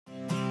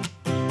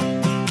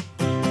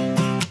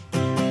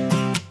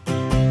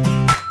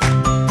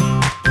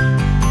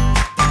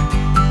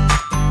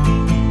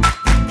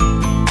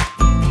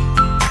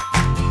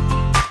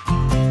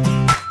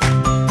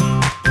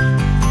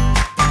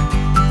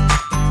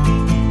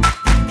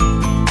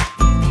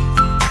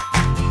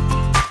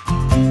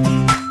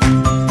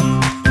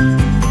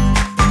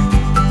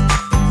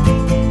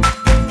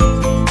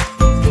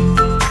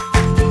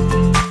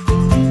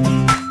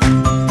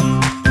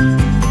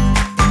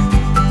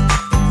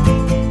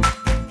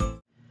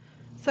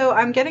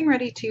I'm getting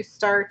ready to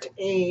start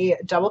a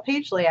double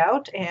page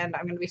layout, and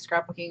I'm going to be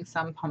scrapbooking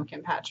some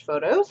pumpkin patch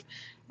photos.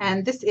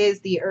 And this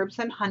is the Herbs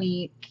and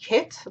Honey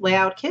kit,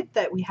 layout kit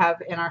that we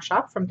have in our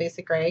shop from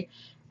Basic Gray,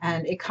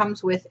 and it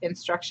comes with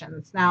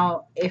instructions.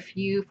 Now, if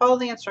you follow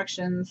the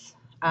instructions,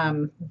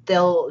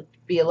 they'll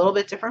be a little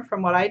bit different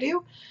from what I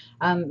do,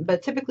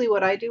 but typically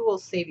what I do will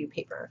save you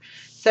paper.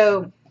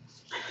 So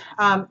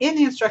in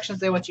the instructions,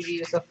 they want you to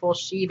use a full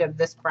sheet of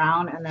this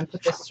brown and then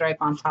put this stripe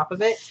on top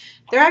of it.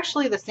 They're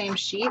actually the same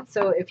sheet,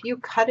 so if you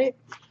cut it,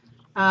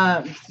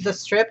 the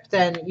strip,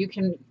 then you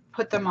can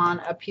put them on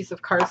a piece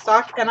of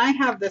cardstock. And I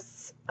have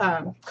this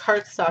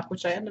cardstock,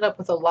 which I ended up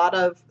with a lot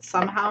of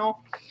somehow,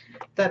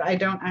 that I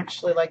don't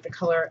actually like the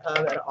color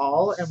of at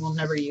all and will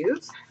never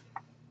use.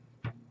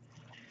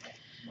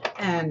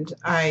 And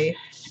I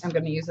am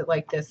going to use it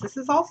like this. This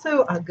is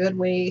also a good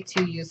way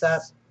to use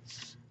up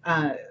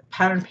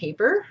pattern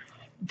paper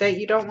that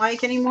you don't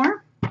like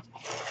anymore.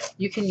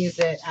 You can use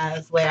it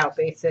as layout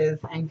bases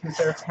and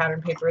conserve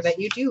pattern paper that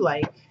you do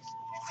like.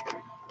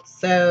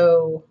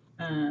 So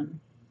I'm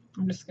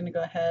just going to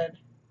go ahead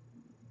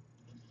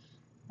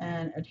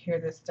and adhere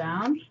this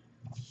down.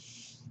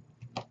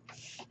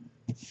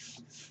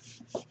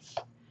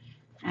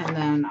 And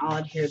then I'll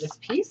adhere this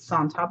piece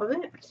on top of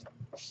it,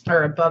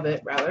 or above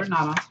it rather,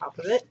 not on top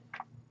of it.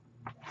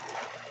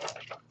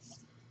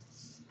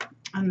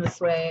 And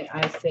this way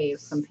I save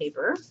some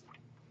paper.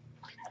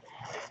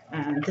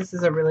 And this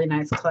is a really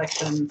nice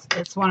collection.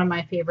 It's one of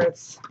my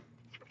favorites.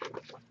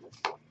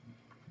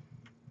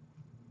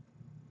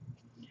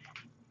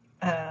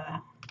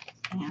 And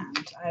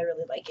I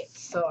really like it,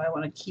 so I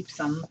want to keep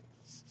some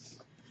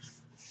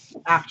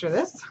after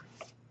this.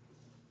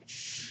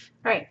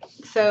 All right,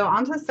 so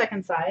on to the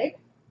second side.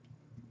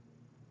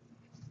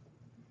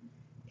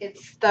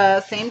 It's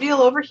the same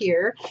deal over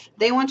here.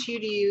 They want you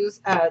to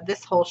use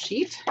this whole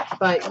sheet,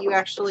 but you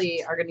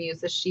actually are going to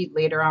use this sheet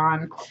later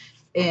on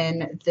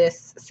in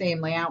this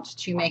same layout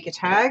to make a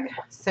tag.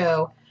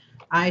 So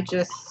I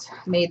just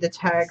made the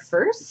tag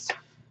first,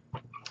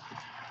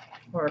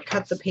 or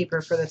cut the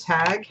paper for the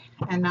tag,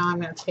 and now I'm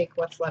going to take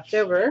what's left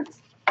over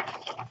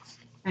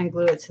and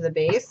glue it to the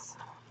base,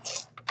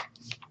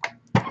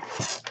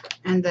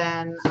 and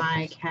then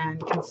I can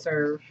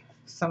conserve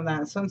some of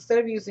that. So instead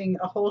of using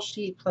a whole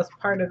sheet plus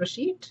part of a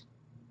sheet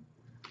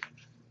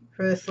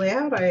for this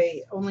layout,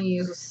 I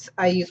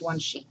use one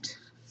sheet,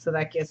 so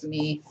that gives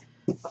me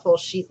a whole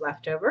sheet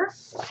left over.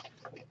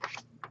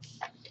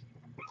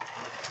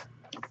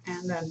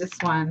 And then this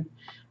one,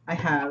 I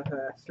have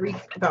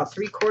about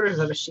 3/4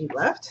 of a sheet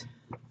left,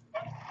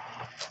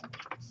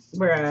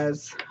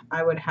 whereas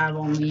I would have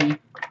only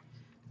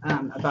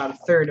about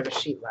 1/3 of a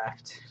sheet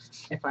left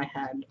if I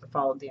had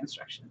followed the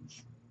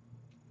instructions.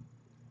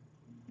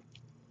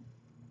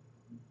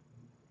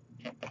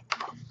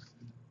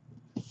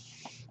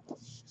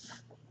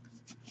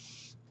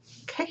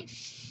 Okay,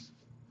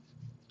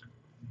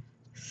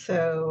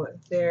 so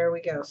there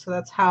we go. So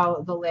that's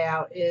how the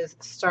layout is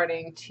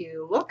starting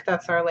to look.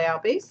 That's our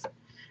layout base.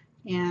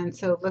 And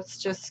so let's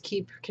just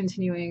keep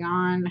continuing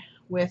on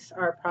with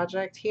our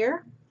project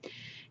here.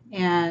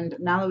 And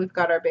now that we've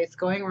got our base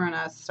going, we're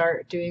going to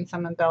start doing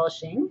some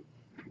embellishing.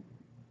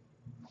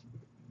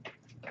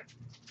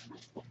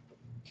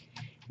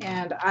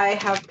 And I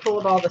have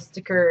pulled all the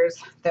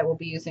stickers that we'll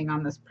be using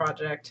on this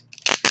project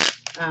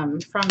from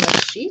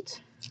this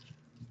sheet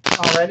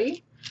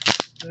already.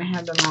 And I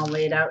have them all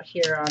laid out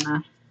here on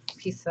a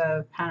piece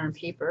of pattern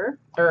paper,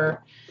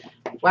 or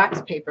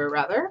wax paper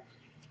rather.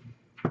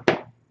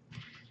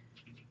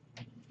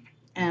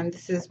 And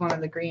this is one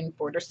of the green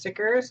border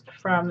stickers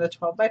from the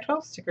 12 by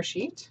 12 sticker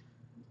sheet.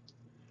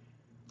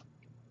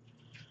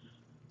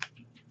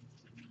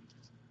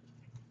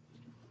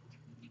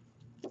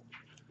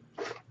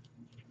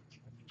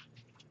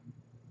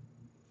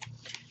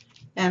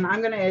 And I'm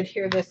going to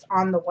adhere this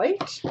on the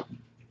white.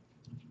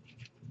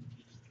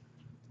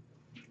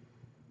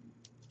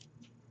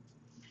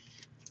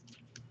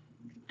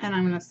 And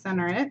I'm going to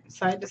center it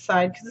side to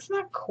side because it's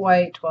not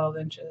quite 12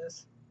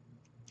 inches.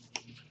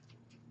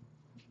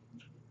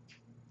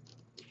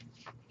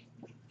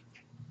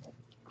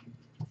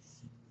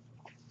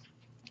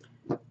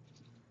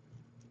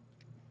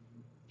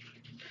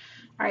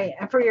 All right,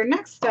 and for your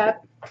next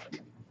step,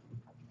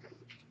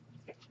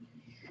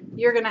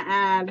 you're going to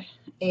add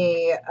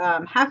a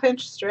 1/2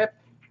 inch strip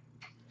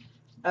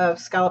of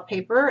scallop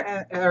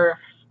paper, or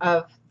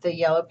of the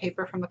yellow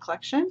paper from the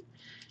collection,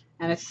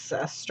 and it's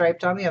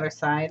striped on the other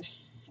side,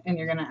 and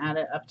you're going to add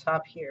it up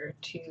top here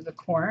to the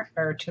corner,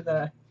 or to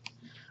the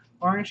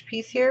orange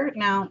piece here.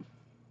 Now,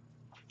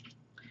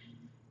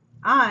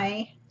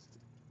 I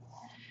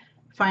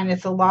find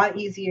it's a lot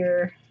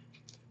easier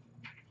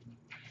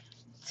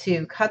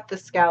to cut the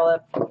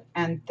scallop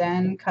and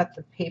then cut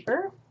the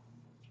paper.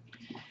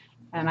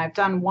 And I've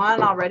done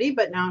one already,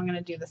 but now I'm going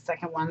to do the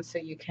second one so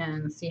you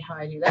can see how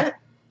I do that.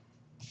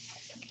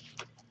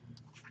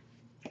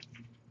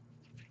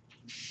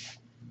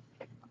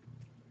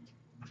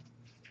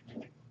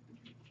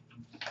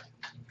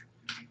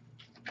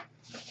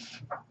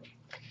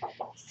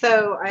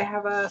 So I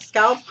have a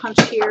scallop punch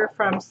here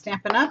from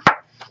Stampin' Up.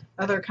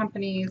 Other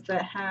companies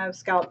that have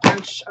scallop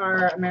punch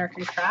are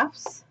American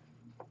Crafts,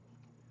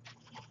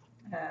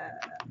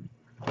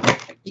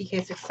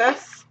 EK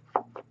Success,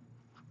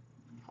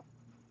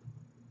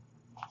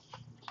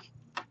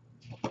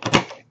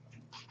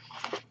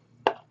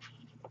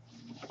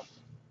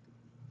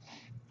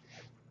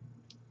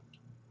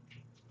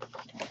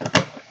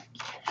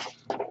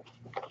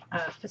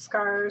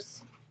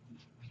 Fiskars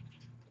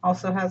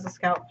also has a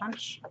scallop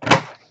punch.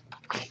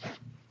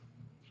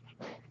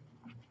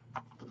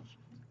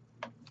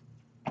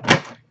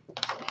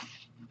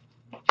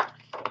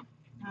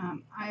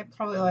 I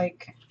probably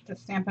like the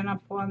Stampin'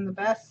 Up one the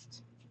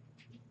best,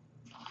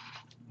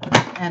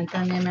 and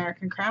then the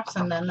American Crafts,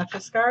 and then the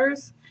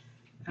Fiskars,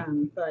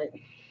 but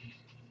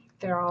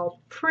they're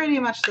all pretty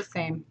much the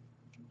same.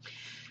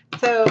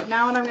 So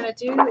now what I'm going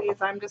to do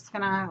is I'm just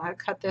going to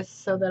cut this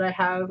so that I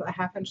have a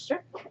 1/2 inch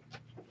strip.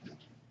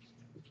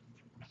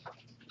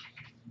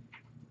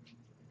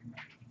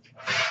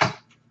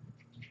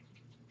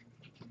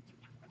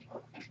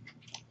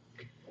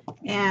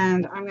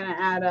 And I'm going to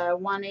add a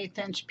 1/8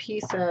 inch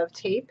piece of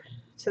tape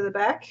to the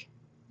back.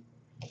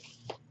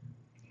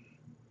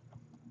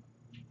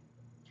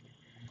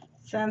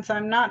 Since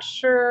I'm not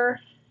sure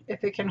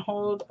if it can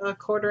hold a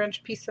 1/4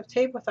 inch piece of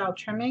tape without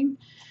trimming,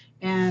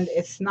 and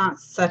it's not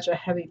such a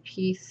heavy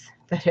piece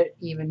that it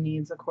even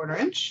needs a 1/4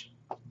 inch.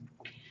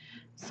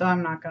 So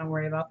I'm not going to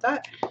worry about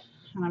that.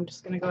 And I'm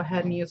just going to go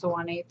ahead and use a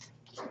 1/8.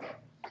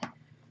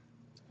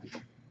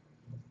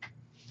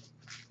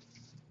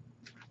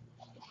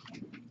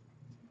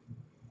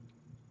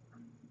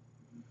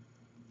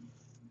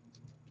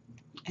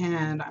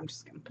 And I'm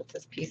just going to put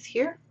this piece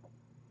here.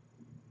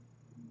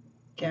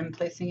 Again,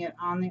 placing it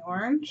on the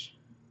orange.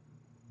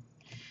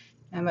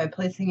 And by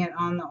placing it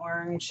on the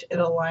orange,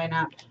 it'll line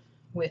up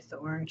with the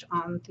orange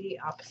on the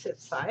opposite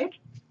side.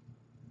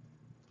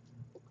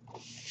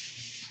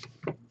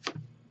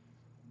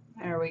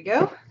 There we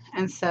go.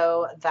 And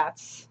so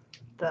that's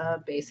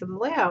the base of the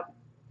layout.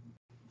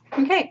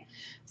 Okay,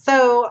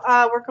 so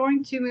we're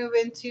going to move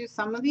into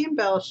some of the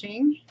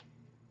embellishing.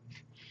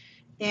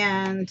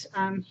 And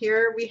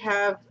here we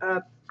have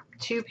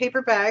 2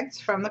 paper bags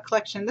from the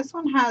collection. This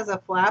one has a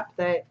flap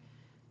that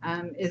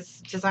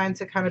is designed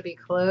to kind of be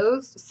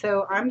closed.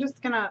 So I'm just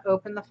going to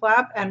open the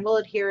flap and we'll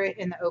adhere it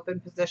in the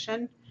open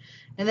position.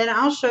 And then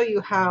I'll show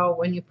you how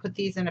when you put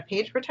these in a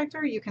page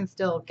protector, you can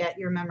still get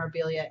your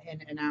memorabilia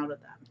in and out of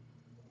them.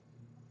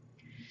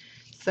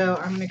 So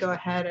I'm going to go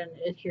ahead and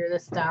adhere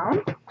this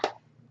down.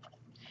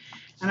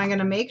 And I'm going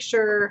to make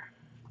sure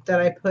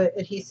that I put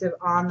adhesive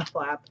on the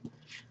flap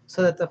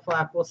so that the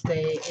flap will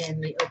stay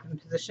in the open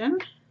position.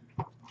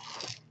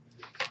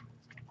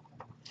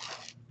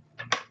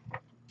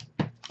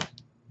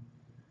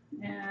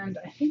 And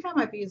I think I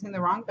might be using the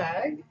wrong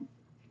bag.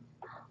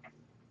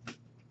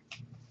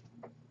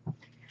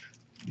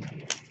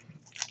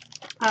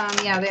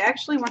 Yeah, they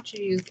actually want you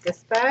to use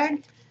this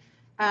bag,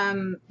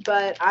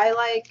 but I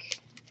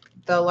like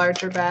the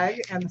larger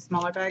bag and the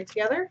smaller bag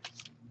together.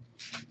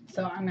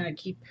 So I'm going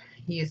to keep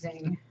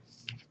using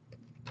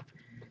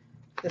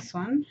this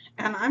one,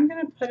 and I'm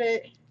going to put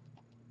it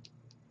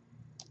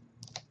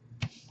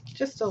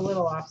just a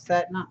little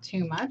offset, not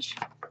too much.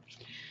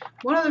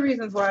 One of the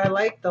reasons why I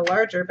like the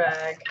larger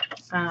bag,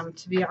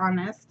 to be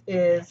honest,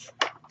 is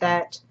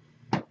that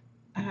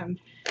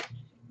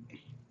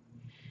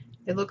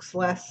it looks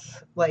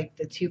less like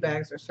the 2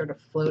 bags are sort of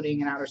floating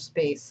in outer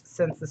space,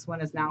 since this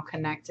one is now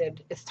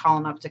connected. It's tall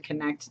enough to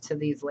connect to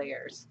these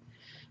layers.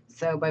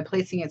 So by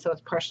placing it so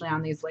it's partially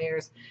on these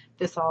layers,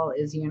 this all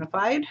is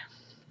unified.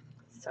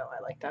 So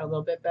I like that a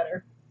little bit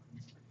better.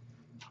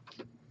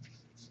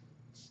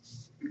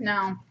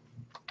 Now,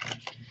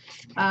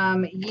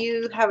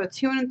 you have a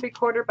 2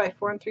 3/4 by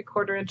 4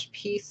 3/4 inch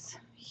piece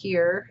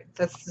here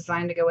that's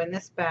designed to go in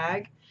this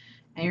bag,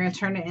 and you're going to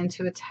turn it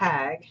into a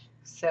tag.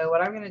 So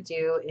what I'm going to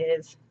do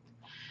is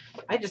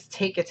I just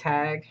take a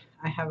tag.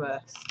 I have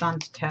a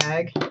stunt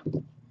tag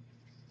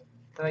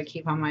that I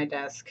keep on my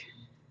desk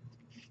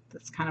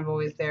that's kind of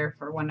always there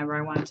for whenever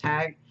I want to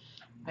tag.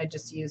 I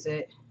just use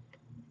it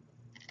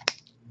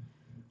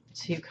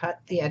to cut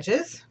the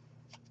edges.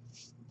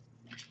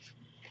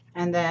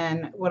 And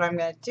then what I'm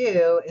going to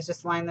do is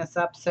just line this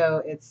up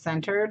so it's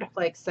centered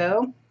like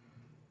so.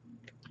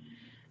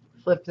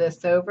 Flip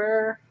this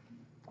over.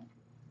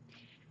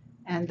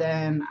 And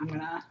then I'm going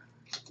to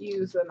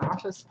use an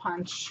office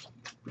punch,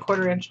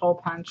 1/4 inch hole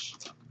punch,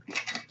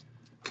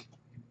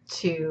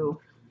 to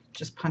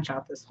just punch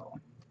out this hole.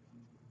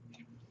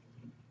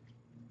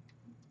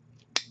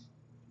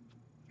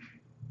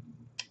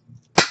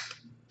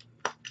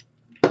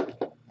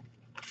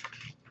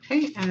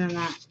 Okay, and then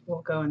that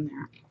will go in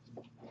there.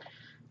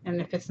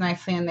 And it fits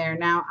nicely in there.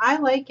 Now, I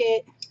like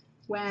it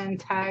when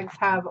tags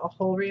have a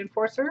hole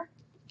reinforcer.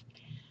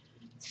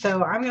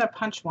 So I'm going to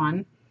punch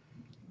one.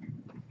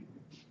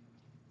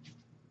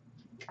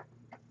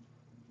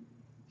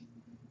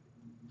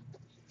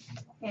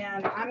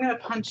 And I'm going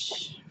to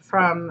punch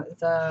from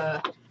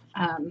the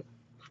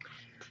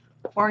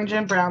orange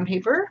and brown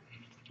paper.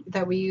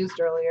 that we used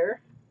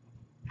earlier.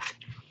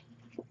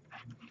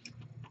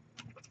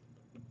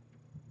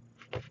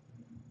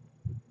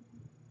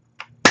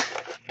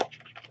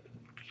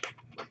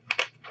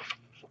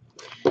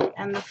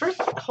 And the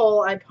first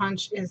hole I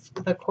punch is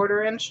the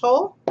 1/4 inch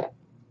hole.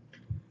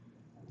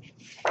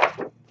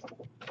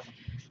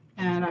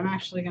 And I'm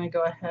actually going to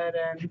go ahead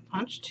and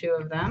punch 2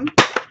 of them.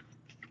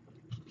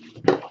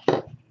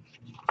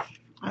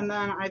 And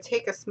then I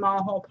take a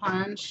small hole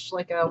punch,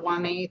 like a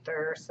 1/8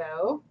 or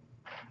so.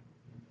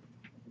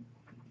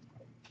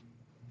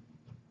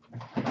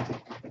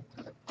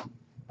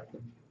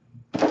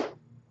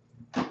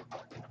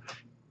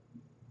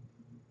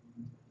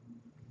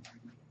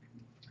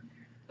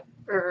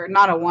 Or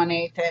not a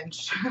 1/8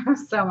 inch,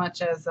 so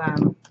much as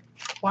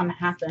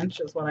 1/2 inch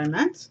is what I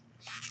meant.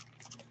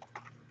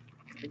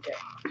 Get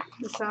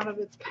this out of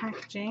its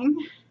packaging.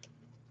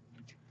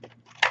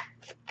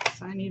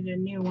 So I need a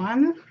new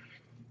one.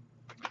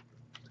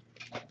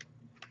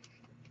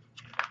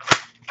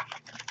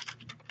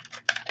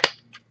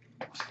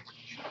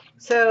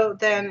 So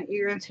then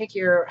you're going to take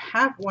your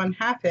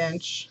 1/2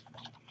 inch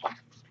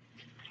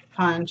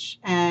punch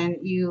and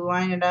you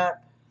line it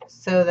up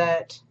so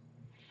that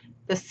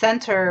the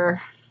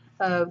center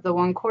of the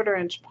 1/4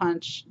 inch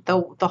punch,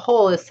 the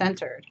hole is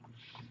centered.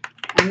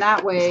 And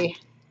that way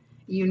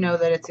you know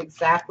that it's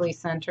exactly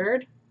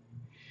centered.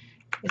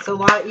 It's a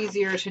lot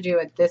easier to do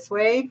it this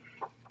way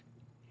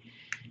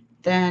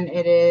than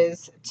it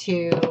is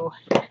to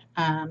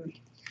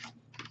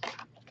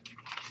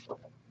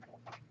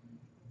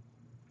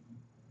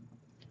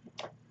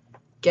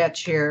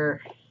get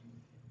your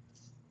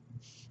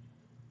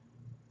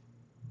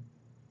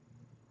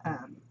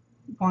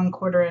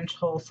 1/4 inch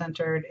hole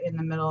centered in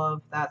the middle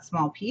of that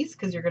small piece,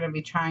 because you're going to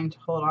be trying to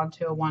hold on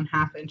to a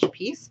 1/2 inch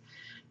piece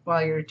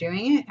while you're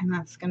doing it, and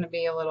that's going to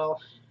be a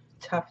little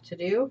tough to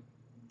do.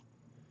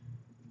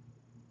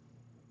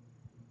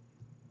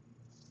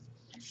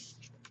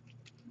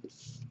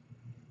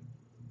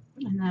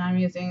 And then I'm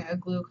using a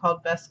glue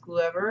called Best Glue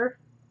Ever,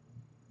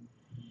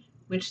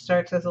 which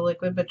starts as a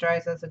liquid but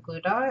dries as a glue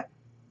dot.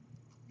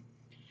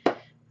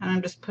 And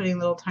I'm just putting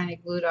little tiny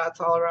glue dots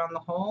all around the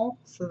hole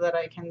so that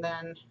I can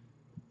then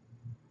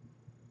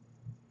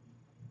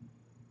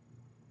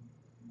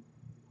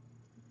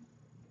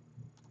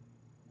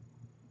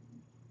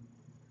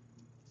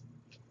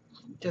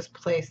just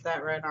place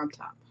that right on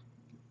top.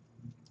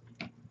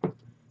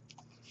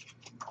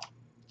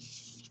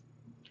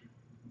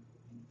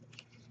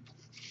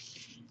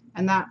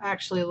 And that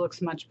actually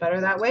looks much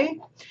better that way.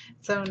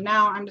 So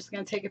now I'm just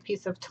going to take a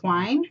piece of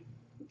twine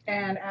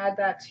and add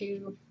that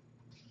to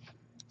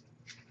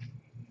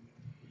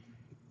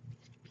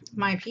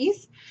my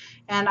piece.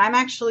 And I'm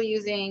actually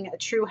using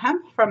True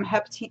Hemp from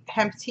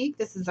Hemptique.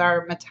 This is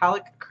our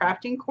metallic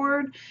crafting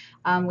cord.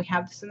 We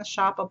have this in the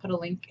shop. I'll put a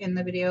link in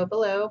the video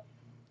below.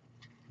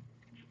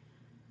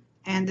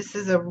 And this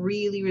is a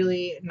really,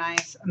 really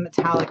nice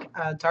metallic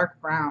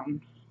dark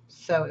brown.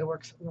 So it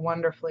works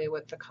wonderfully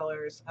with the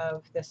colors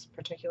of this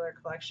particular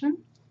collection.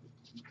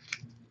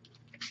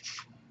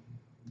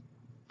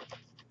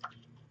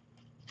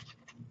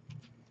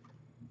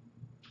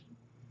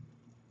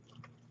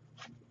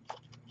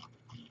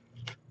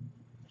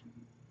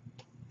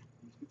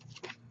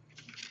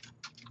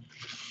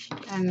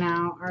 And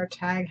now our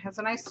tag has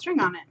a nice string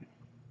on it.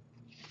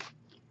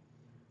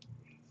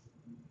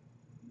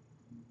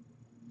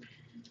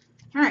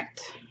 All right,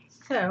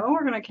 so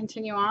we're going to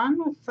continue on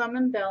with some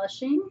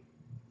embellishing.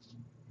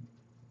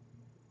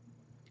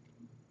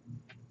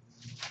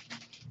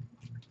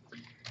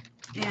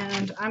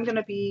 And I'm going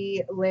to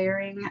be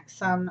layering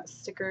some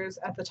stickers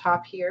at the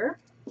top here.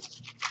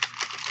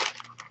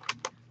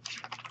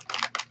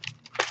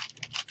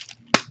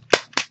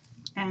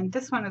 And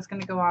this one is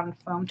going to go on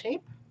foam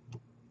tape.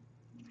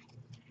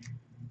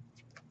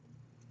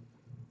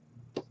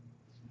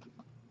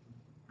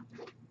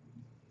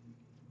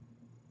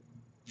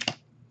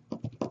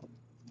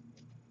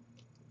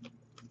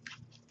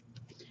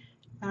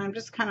 And I'm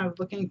just kind of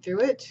looking through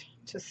it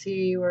to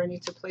see where I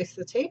need to place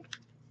the tape.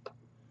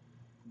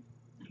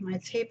 My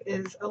tape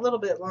is a little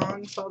bit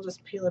long, so I'll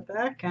just peel it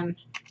back and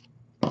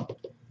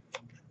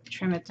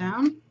trim it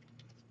down.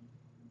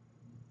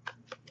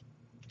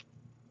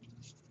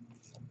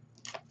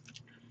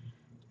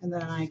 And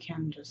then I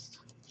can just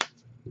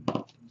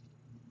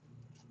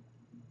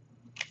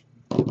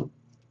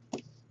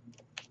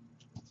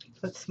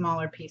put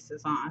smaller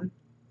pieces on.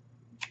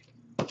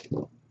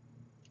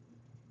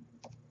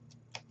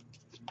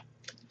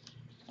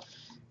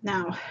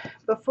 Now,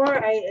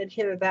 before I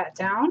adhere that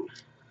down,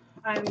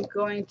 I'm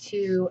going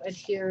to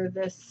adhere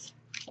this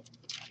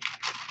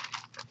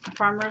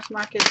Farmer's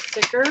Market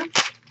sticker.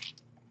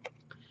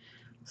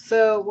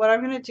 So what I'm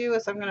going to do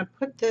is I'm going to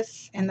put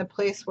this in the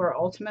place where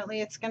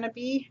ultimately it's going to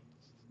be,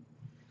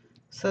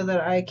 so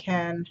that I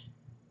can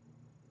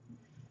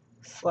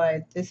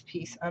slide this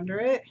piece under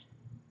it.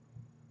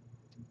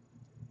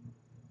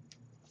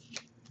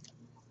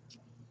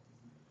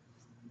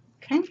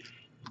 Okay,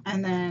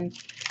 and then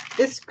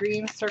this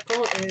green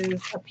circle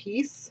is a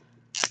piece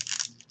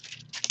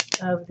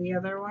of the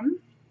other one.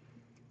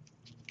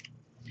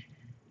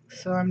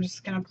 So I'm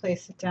just going to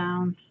place it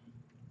down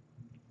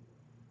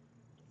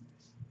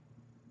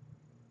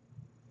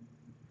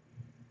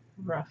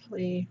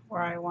roughly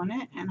where I want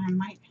it, and I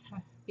might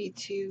be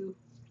too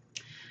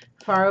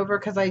far over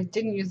because I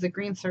didn't use the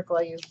green circle.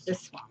 I used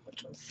this one,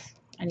 which was,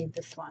 I need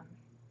this one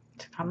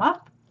to come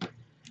up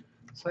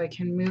so I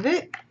can move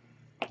it.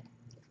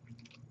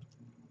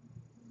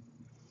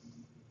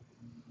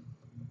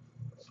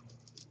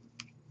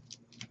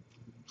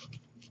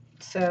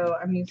 So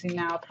I'm using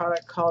now a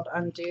product called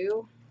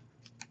Undo.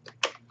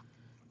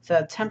 It's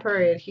a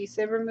temporary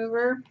adhesive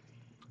remover.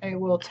 It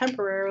will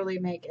temporarily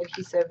make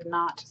adhesive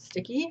not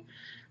sticky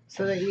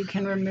so that you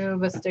can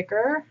remove a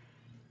sticker,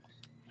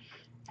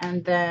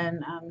 and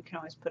then you can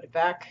always put it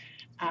back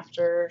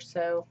after.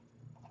 So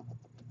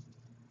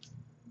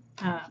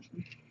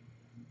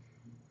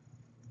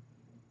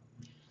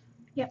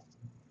yep.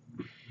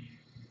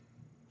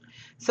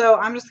 So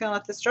I'm just going to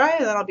let this dry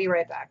and then I'll be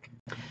right back.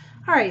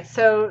 All right,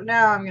 so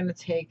now I'm going to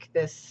take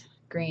this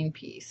green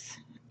piece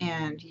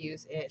and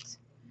use it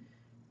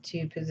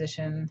to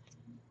position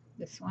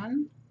this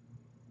one,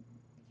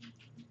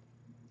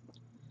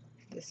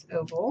 this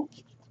oval.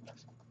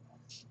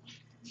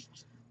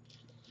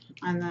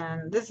 And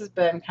then this has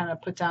been kind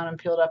of put down and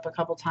peeled up a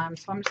couple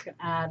times, so I'm just going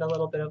to add a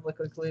little bit of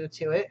liquid glue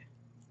to it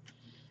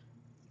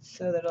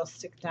so that it'll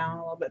stick down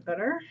a little bit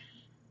better.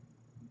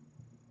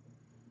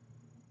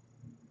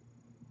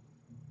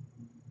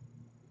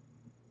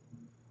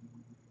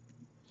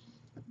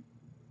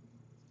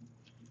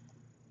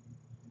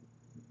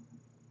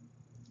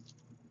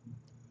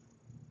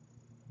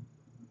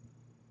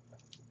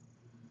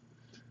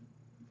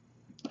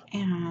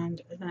 And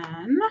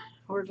then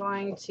we're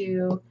going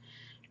to,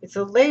 it's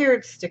a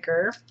layered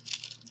sticker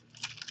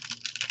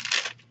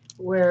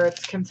where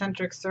it's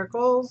concentric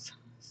circles.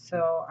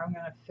 So I'm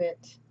going to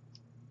fit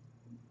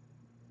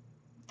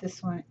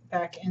this one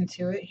back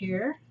into it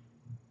here,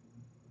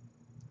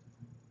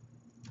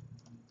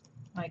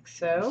 like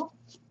so.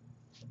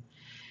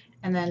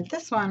 And then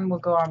this one will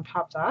go on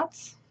pop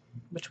dots,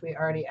 which we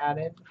already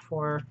added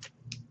before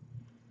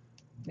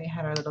we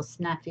had our little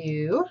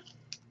snafu.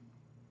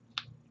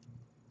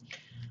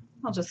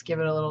 I'll just give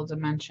it a little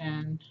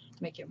dimension,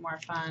 make it more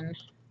fun.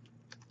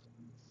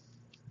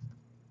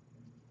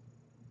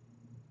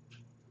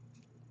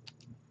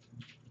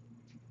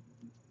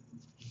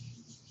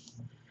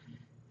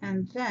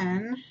 And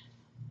then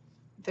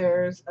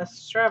there's a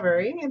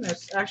strawberry, and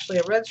there's actually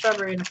a red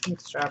strawberry and a pink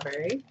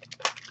strawberry.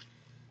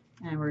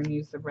 And we're going to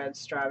use the red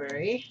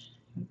strawberry.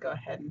 Go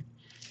ahead and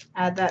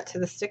add that to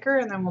the sticker,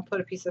 and then we'll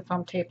put a piece of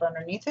foam tape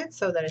underneath it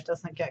so that it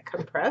doesn't get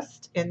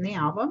compressed in the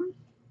album.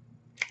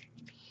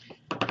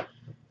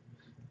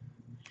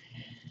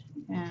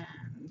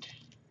 And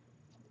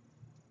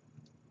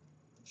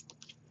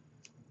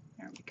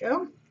there we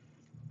go.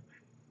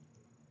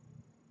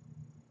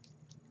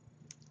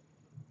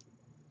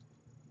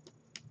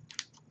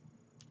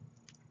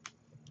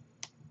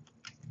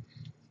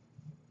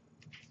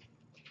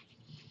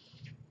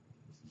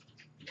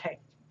 Okay,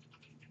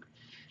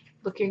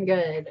 looking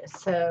good.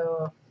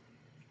 So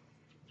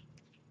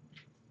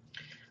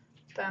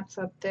that's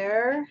up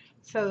there.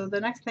 So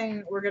the next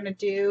thing we're going to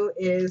do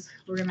is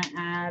we're going to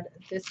add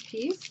this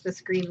piece,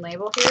 this green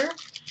label here.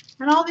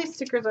 And all these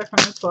stickers are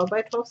from the 12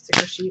 by 12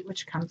 sticker sheet,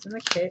 which comes in the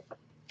kit.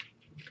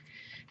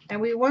 And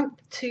we want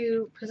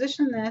to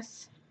position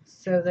this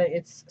so that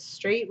it's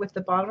straight with the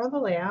bottom of the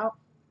layout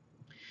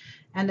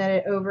and that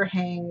it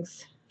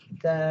overhangs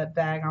the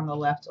bag on the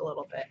left a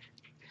little bit.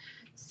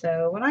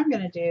 So what I'm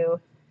going to do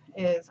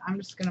is I'm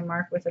just going to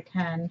mark with a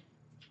pen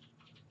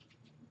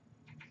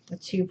the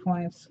 2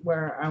 points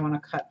where I want to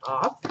cut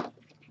off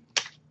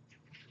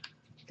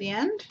the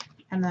end,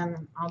 and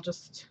then I'll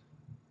just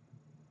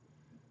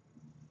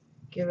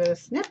give it a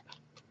snip.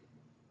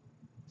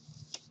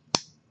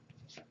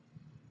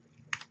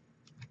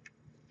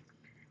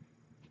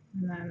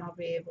 And then I'll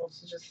be able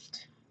to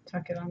just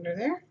tuck it under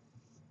there.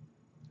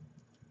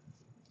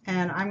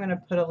 And I'm going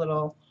to put a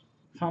little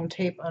foam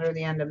tape under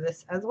the end of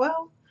this as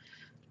well,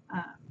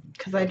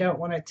 because I don't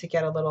want it to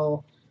get a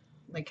little,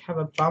 like, have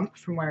a bump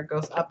from where it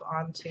goes up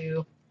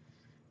onto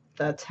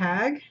the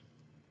tag.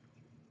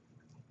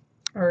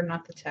 Or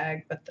not the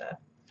tag, but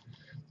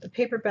the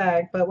paper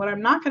bag. But what I'm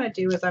not going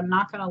to do is I'm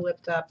not going to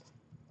lift up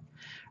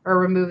or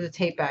remove the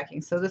tape backing.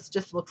 So this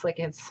just looks like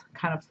it's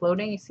kind of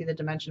floating. You see the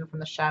dimension from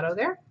the shadow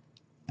there.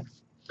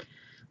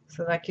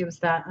 So that gives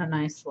that a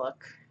nice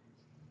look.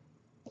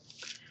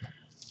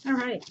 All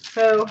right,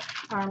 so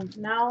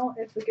now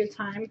it's a good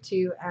time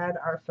to add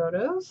our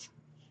photos.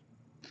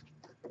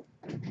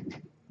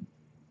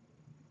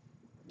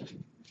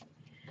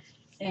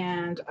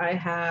 And I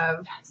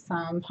have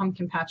some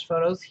pumpkin patch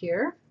photos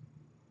here.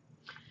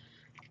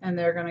 And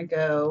they're going to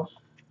go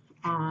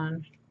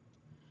on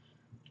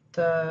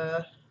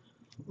the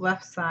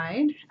left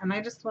side. And I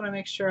just want to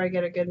make sure I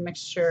get a good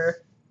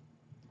mixture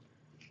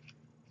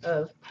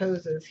of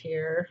poses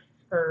here.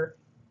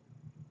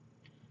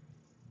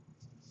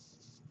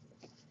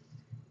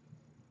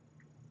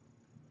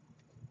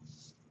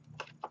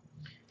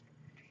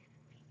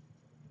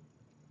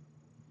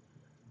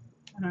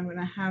 and I'm going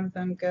to have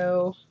them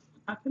go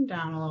up and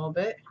down a little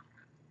bit.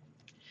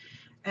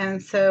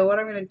 And so what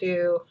I'm going to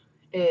do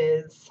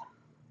is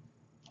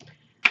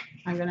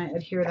I'm going to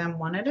adhere them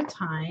one at a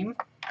time,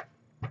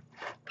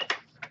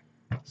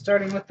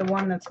 starting with the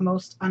one that's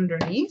most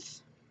underneath.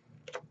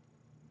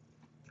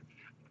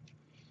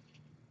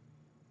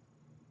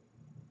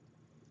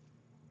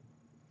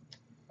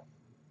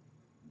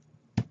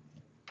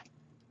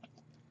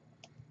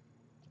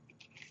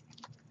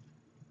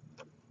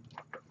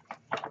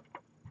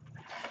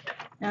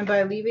 And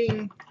by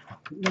leaving,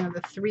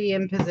 the 3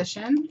 in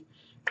position,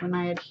 when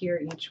I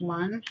adhere each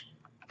one,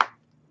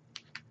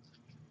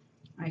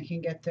 I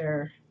can get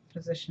their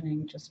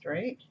positioning just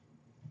right.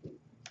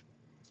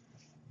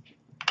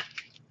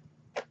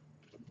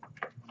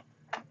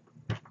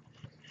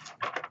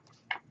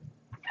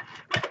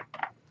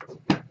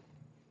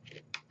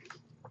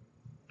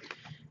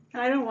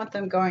 And I don't want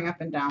them going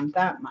up and down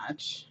that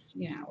much.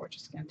 We're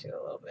just going to do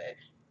a little bit,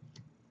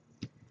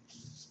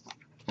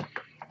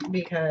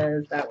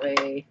 because that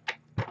way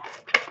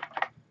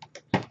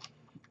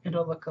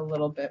it'll look a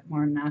little bit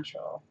more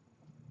natural.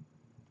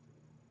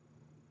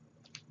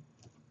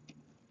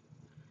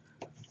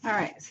 All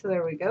right, so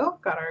there we go.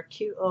 Got our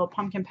cute little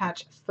pumpkin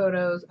patch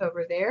photos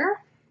over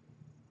there.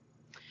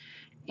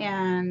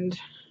 And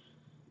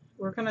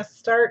we're going to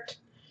start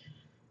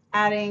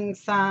adding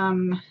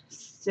some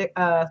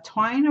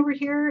twine over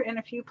here in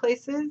a few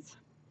places.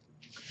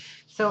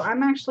 So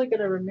I'm actually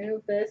going to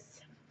remove this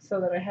so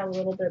that I have a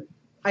little bit,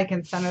 I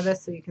can center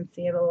this so you can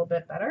see it a little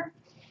bit better.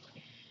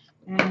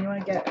 And you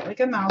want to get like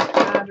a mouse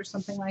pad or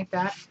something like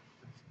that.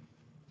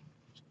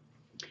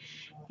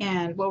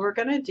 And what we're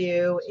going to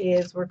do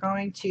is we're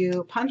going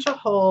to punch a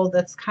hole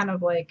that's kind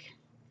of like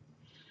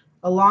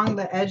along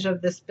the edge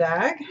of this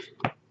bag,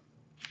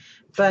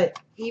 but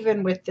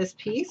even with this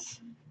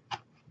piece.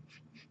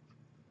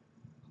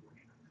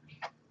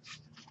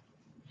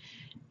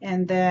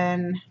 And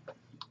then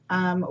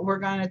we're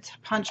going to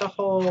punch a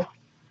hole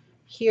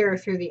here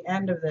through the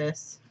end of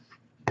this.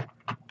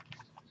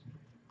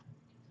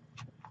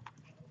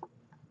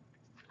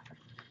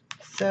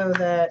 So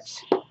that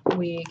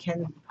we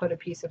can put a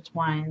piece of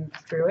twine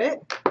through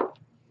it.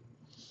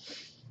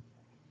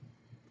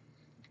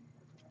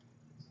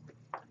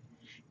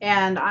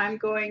 And I'm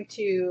going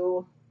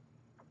to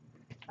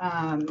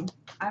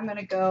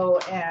go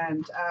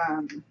and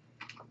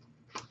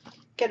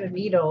get a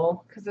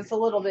needle, because it's a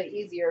little bit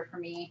easier for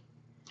me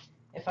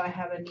if I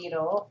have a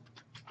needle.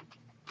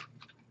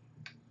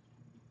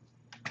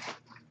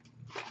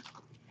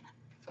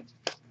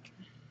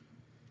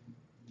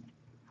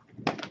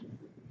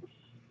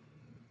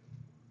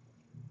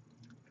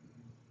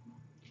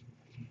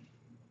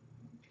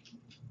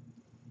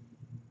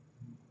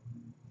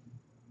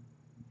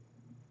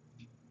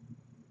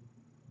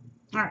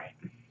 All right.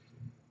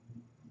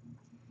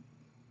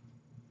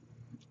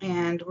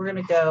 And we're going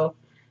to go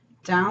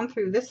down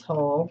through this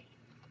hole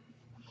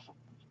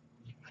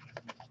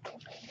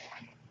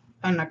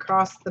and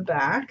across the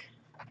back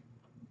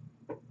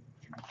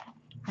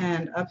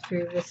and up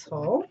through this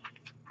hole,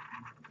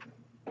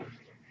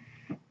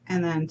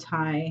 and then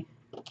tie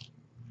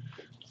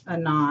a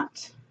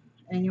knot.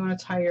 And you want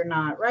to tie your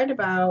knot right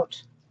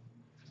about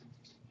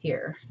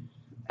here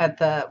at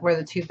where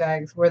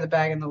the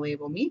bag and the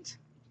label meet.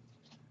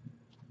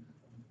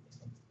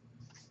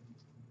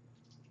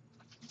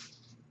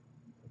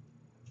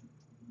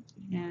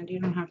 And you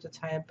don't have to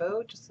tie a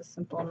bow, just a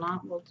simple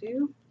knot will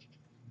do.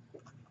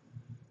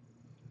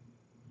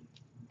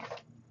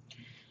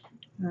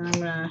 And then I'm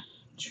going to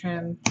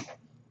trim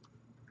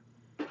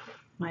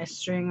my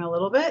string a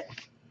little bit.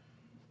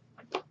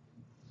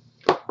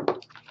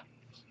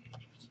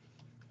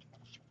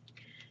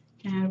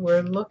 And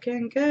we're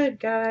looking good,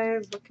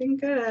 guys, looking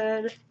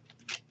good.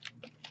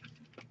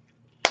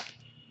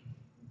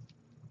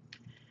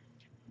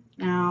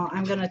 Now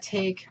I'm going to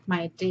take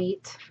my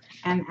date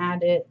and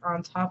add it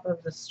on top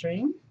of the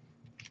string.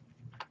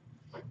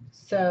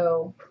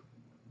 So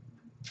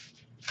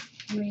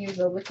I'm going to use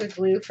a liquid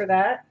glue for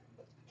that.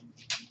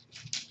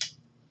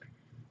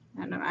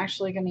 And I'm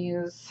actually going to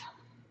use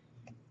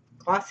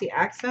glossy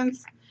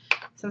accents,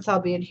 since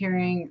I'll be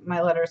adhering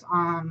my letters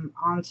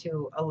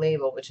onto a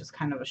label, which is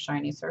kind of a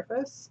shiny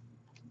surface.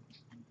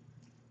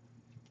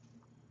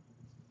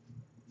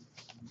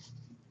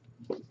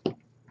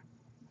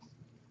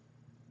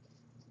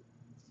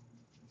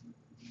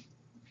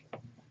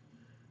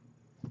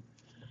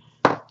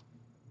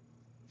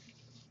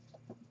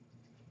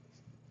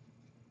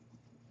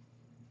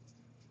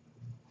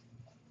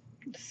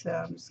 So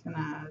I'm just going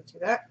to do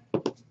that.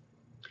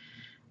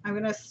 I'm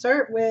going to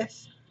start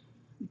with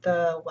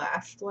the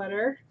last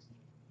letter.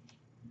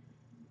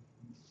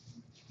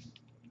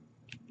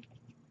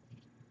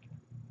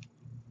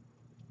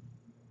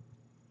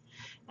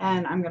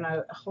 And I'm going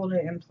to hold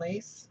it in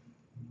place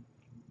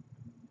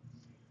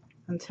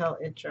until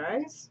it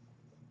dries,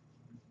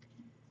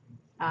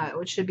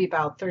 which should be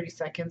about 30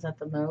 seconds at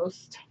the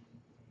most.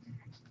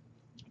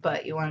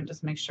 But you want to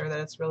just make sure that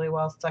it's really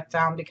well stuck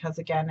down, because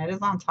again, it is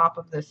on top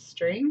of this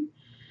string,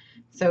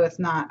 so it's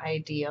not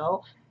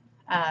ideal.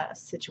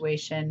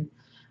 situation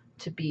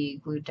to be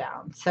glued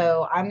down.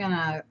 So I'm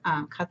gonna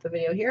cut the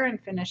video here and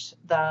finish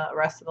the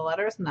rest of the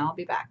letters, and then I'll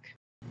be back.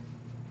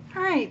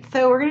 All right,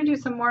 so we're gonna do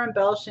some more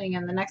embellishing,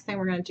 and the next thing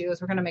we're gonna do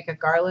is we're gonna make a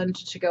garland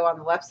to go on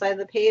the left side of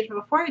the page. But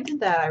before I did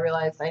that, I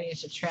realized I needed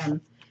to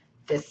trim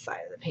this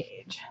side of the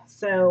page.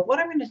 So what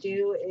I'm gonna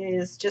do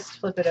is just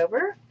flip it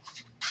over,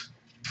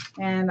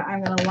 and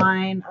I'm gonna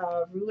line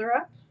a ruler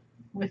up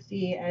with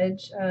the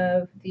edge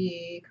of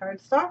the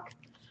cardstock.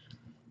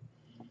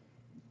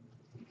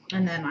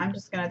 And then I'm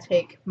just going to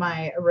take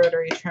my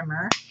rotary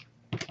trimmer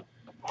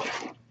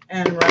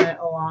and run it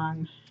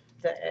along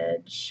the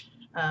edge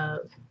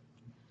of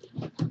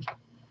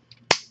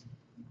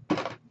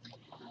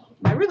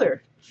my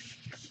ruler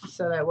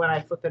so that when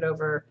I flip it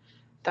over,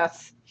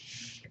 that's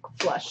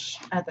flush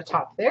at the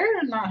top there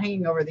and not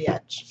hanging over the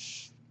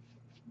edge.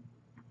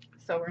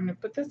 So we're going to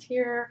put this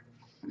here,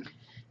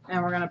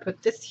 and we're going to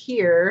put this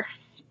here,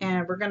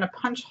 and we're going to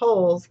punch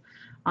holes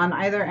on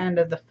either end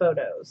of the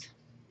photos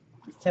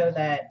so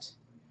that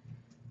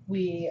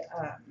we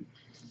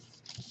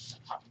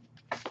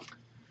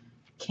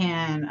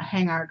can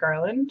hang our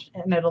garland,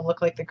 and it'll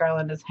look like the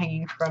garland is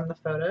hanging from the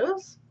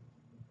photos.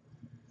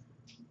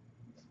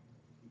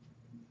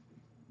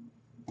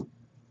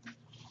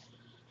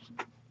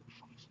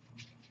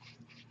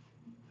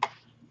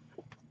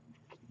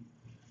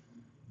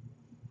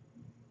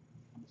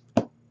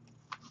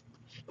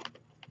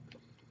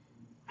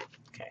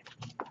 Okay.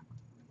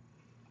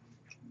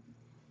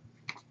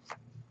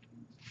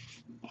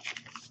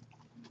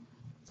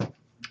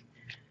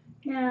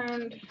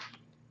 And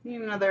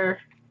another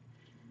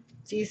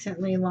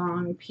decently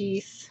long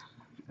piece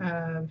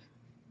of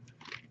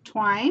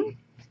twine.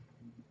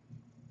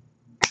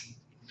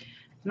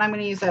 And I'm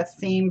going to use that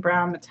same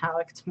brown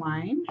metallic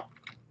twine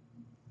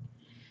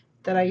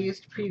that I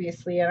used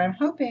previously, and I'm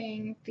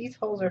hoping these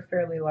holes are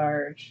fairly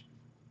large.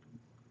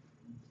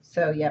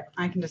 So yep,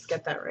 I can just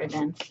get that right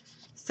in.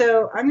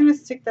 So I'm going to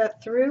stick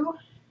that through,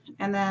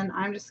 and then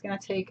I'm just going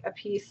to take a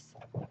piece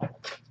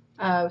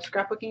of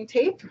scrapbooking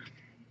tape.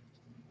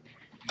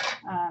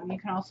 You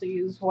can also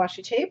use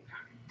washi tape.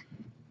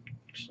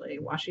 Actually,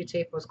 washi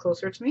tape was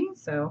closer to me,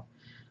 so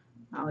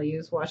I'll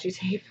use washi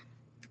tape.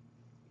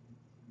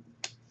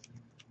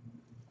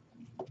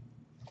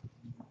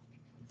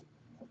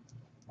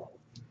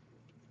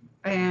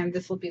 And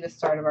this will be the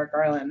start of our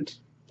garland.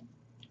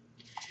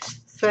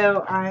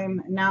 So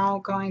I'm now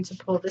going to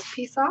pull this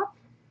piece off.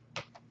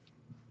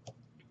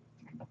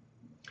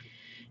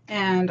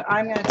 And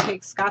I'm going to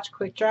take Scotch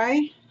Quick Dry,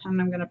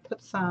 and I'm going to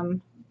put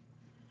some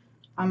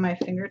on my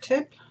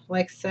fingertip,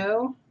 like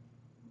so.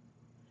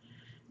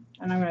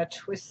 And I'm going to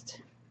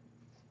twist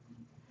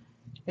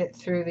it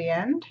through the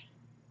end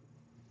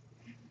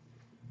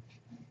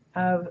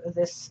of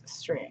this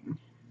string.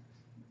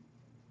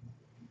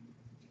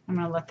 I'm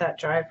going to let that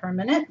dry for a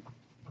minute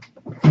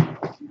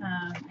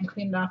and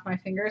clean it off my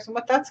fingers. And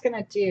what that's going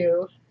to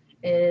do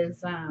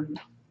is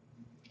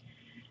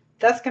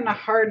that's going to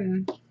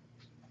harden,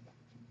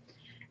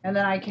 and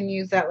then I can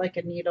use that like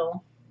a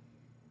needle.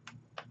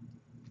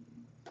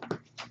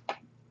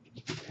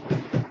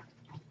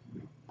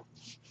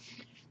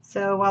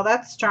 So while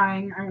that's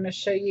drying, I'm going to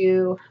show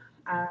you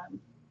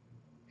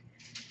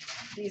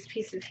these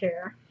pieces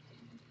here.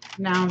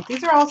 Now,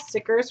 these are all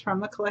stickers from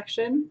the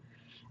collection.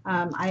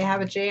 I have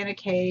a J and a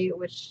K,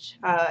 which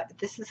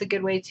this is a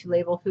good way to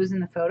label who's in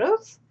the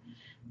photos.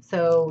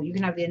 So you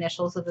can have the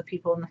initials of the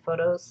people in the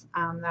photos.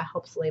 That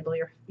helps label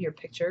your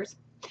pictures.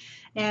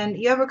 And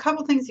you have a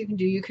couple things you can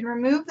do. You can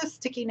remove the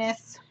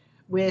stickiness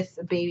with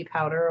baby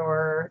powder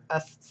or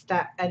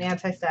an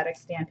anti-static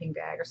stamping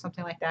bag or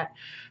something like that.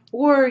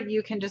 Or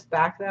you can just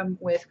back them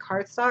with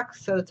cardstock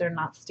so that they're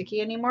not sticky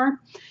anymore.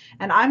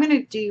 And I'm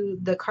going to do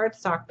the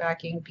cardstock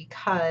backing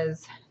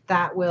because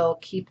that will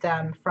keep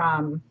them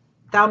from,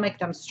 that'll make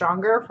them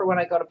stronger for when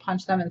I go to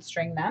punch them and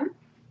string them.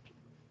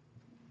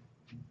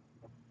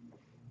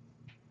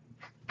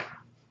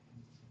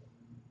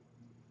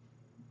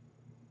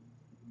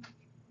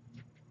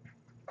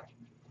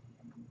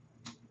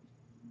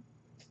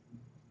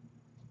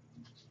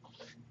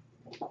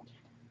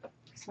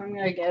 So I'm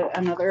going to get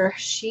another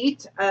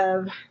sheet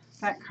of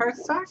that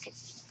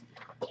cardstock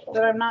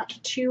that I'm not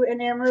too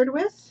enamored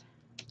with.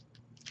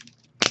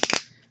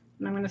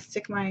 And I'm going to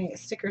stick my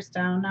stickers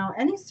down. Now,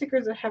 any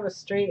stickers that have a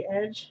straight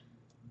edge,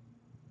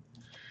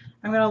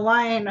 I'm going to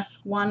line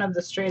one of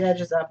the straight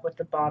edges up with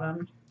the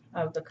bottom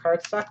of the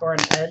cardstock or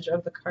an edge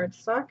of the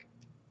cardstock.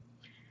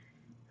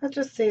 That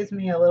just saves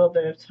me a little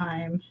bit of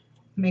time,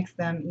 makes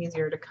them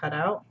easier to cut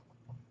out.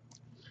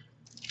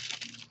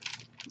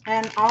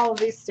 And all of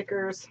these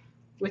stickers,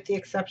 with the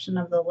exception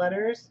of the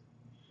letters,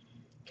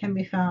 can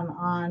be found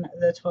on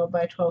the 12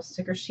 by 12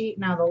 sticker sheet.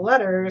 Now the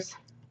letters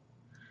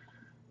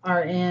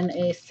are in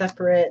a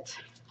separate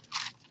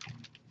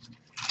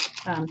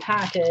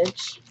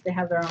package. They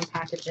have their own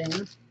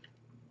packaging.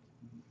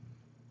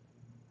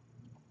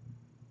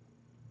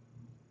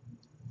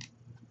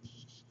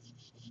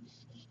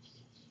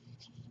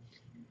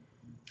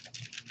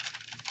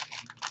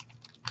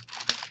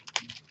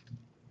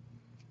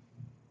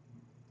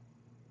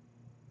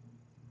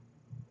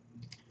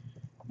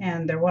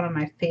 And they're one of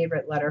my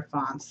favorite letter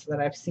fonts that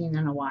I've seen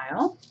in a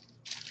while.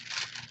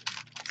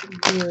 It's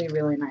a really,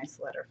 really nice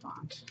letter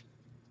font.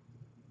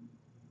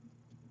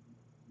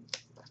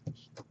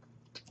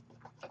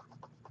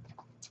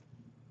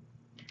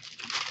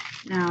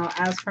 Now,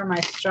 as for my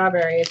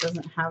strawberry, it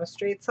doesn't have a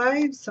straight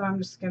side, so I'm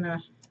just going to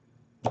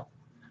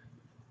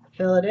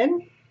fill it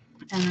in.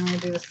 And I'm going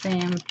to do the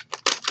same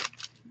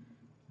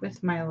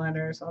with my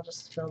letters. I'll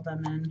just fill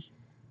them in.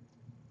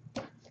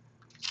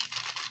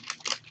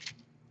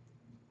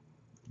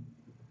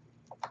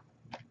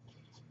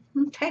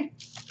 Okay.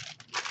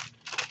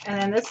 And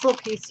then this little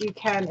piece you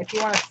can, if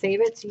you want to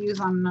save it to use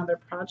on another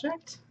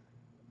project,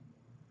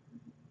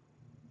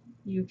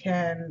 you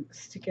can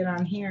stick it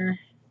on here,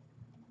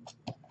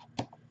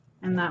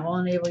 and that will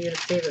enable you to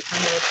save it for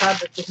another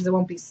project because it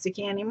won't be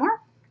sticky anymore.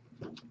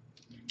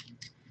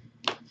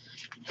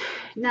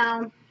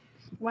 Now,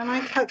 when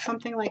I cut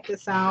something like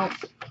this out,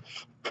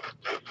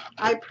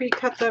 I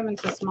pre-cut them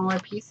into smaller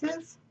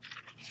pieces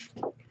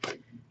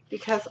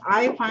because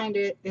I find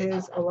it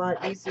is a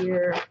lot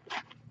easier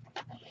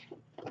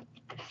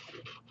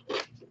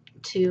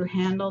to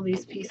handle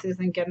these pieces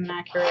and get an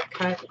accurate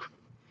cut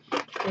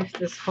if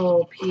this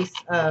whole piece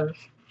of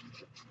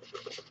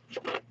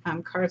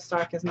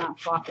cardstock is not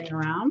flopping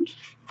around.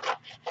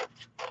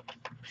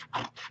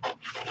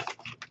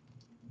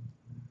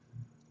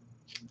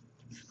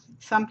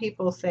 Some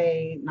people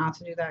say not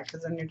to do that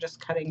because then you're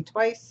just cutting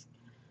twice,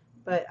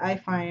 but I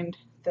find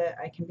that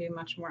I can be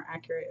much more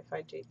accurate if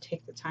I do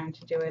take the time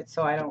to do it,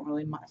 so I don't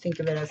really think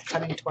of it as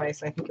cutting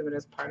twice. I think of it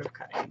as part of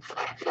cutting.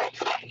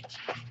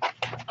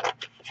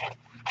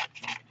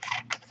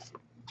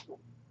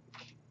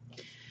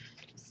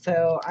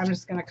 So I'm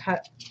just going to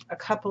cut a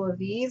couple of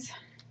these,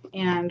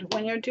 and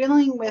when you're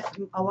dealing with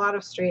a lot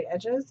of straight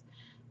edges,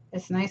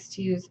 it's nice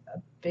to use a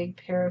big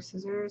pair of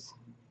scissors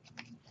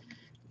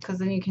because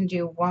then you can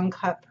do one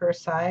cut per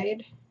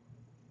side.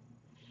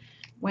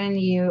 When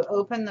you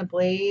open the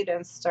blade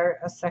and start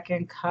a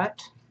second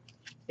cut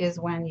is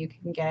when you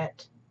can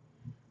get,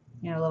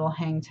 you know, little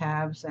hang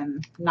tabs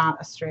and not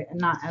as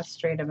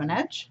straight of an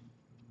edge.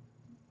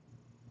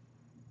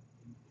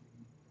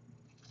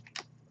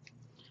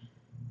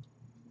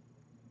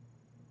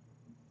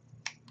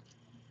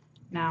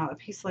 Now a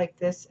piece like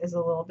this is a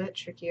little bit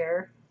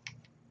trickier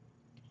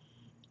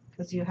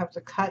because you have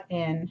to cut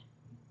in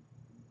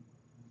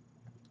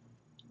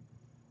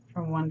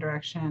from one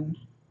direction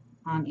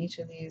on each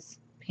of these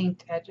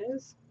pinked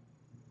edges,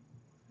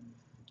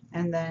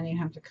 and then you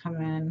have to come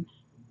in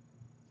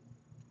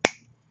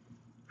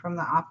from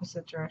the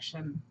opposite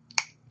direction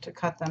to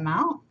cut them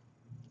out.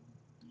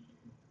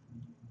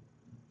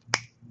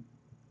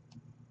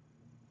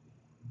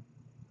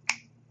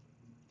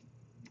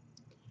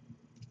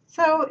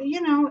 So,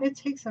 you know, it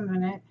takes a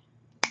minute.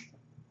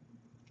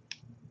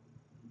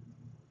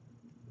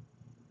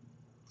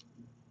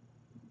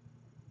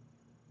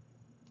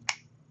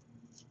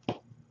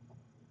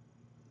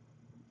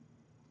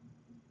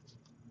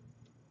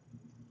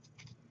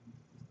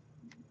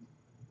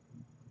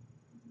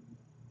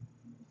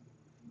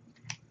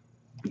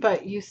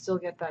 But you still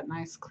get that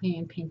nice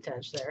clean pinked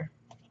edge there.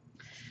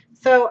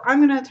 So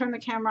I'm going to turn the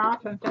camera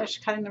off and finish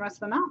cutting the rest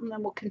of them out, and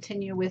then we'll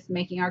continue with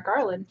making our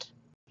garland.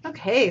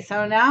 Okay,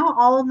 so now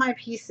all of my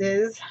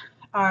pieces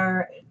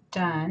are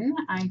done.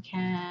 I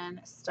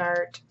can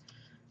start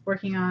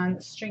working on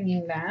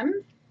stringing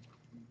them.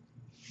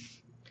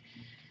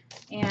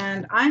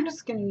 And I'm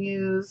just going to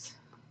use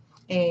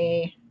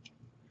a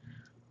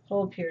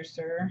hole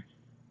piercer.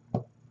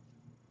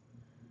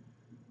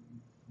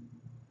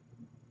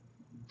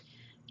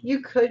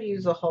 You could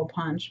use a hole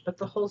punch, but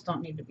the holes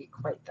don't need to be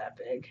quite that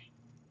big.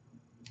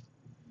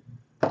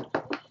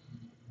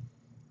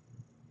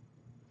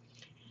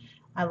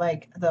 I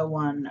like the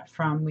one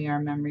from We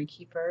Are Memory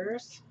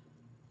Keepers.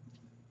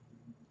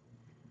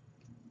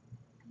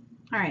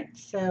 All right,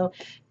 so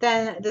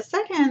then the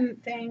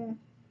second thing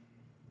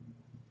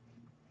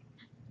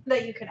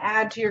that you can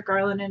add to your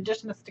garland, in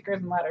addition to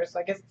stickers and letters, so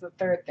I guess it's the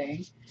third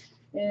thing,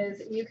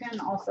 is you can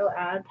also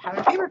add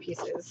pattern paper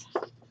pieces.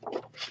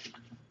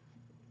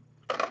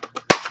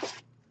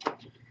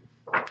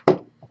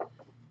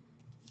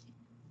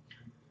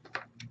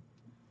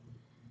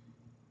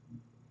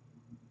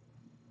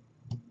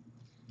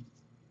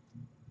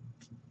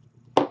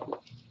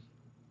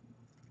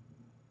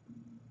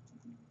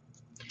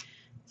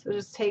 So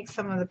just take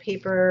some of the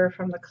paper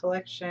from the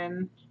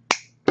collection.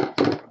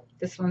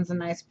 This one's a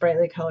nice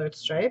brightly colored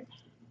stripe.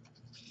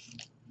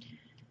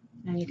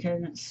 And you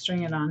can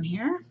string it on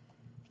here.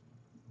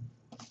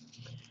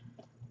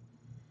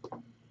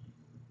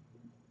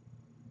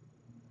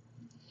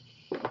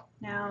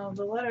 Now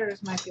the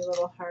letters might be a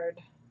little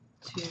hard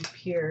to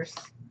pierce.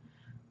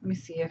 Let me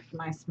see if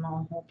my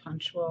small hole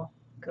punch will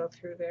go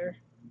through there.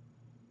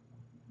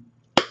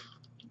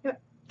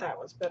 Yep, that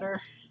was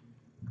better.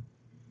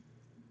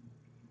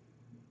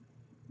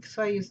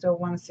 So I used a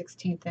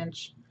 1/16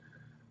 inch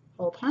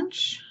hole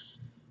punch.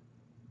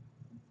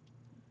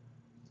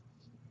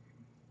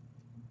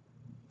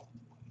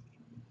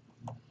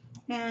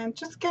 And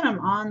just get them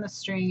on the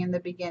string in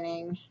the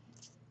beginning.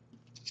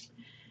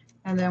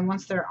 And then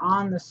once they're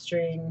on the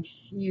string,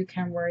 you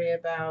can worry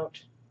about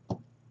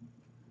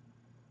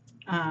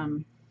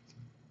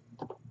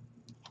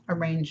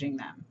arranging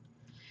them.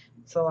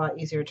 It's a lot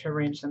easier to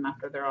arrange them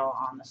after they're all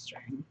on the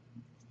string.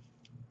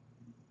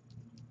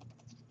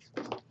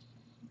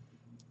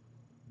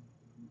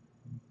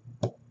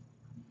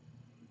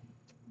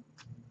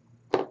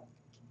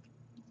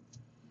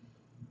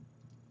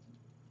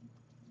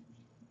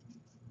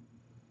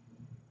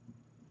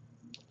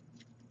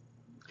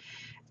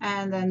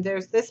 And then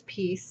there's this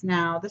piece.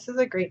 Now, this is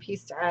a great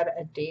piece to add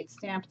a date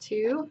stamp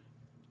to.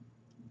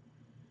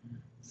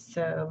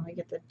 So let me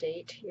get the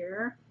date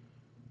here.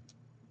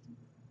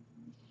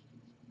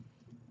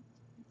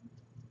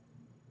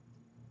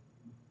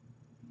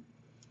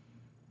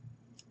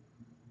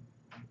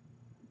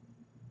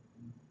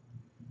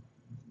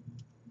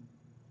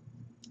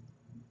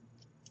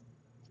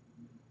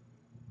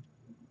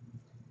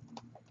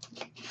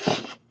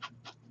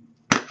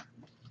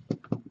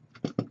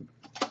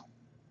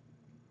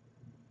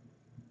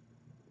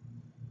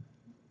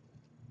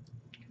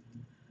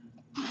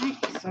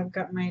 So I've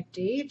got my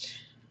date.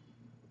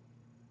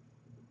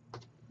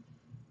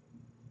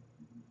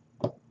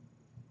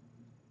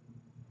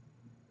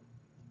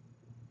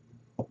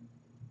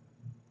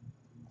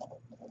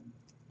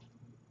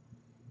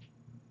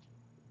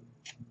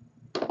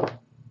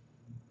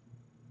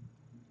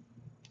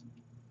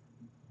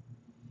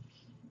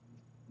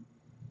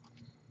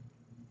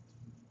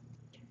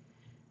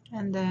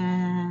 And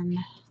then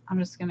I'm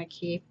just going to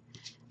keep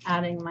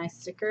adding my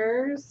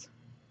stickers.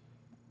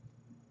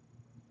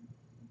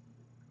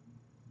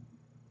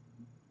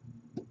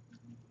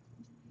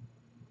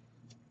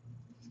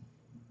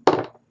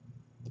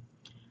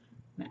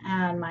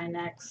 Add my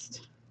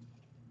next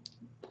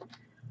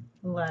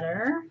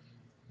letter.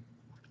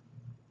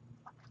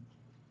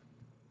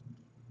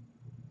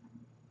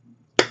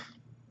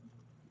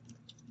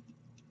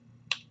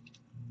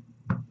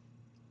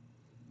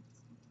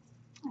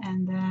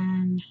 And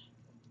then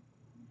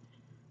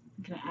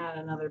I'm going to add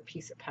another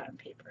piece of pattern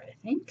paper, I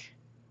think.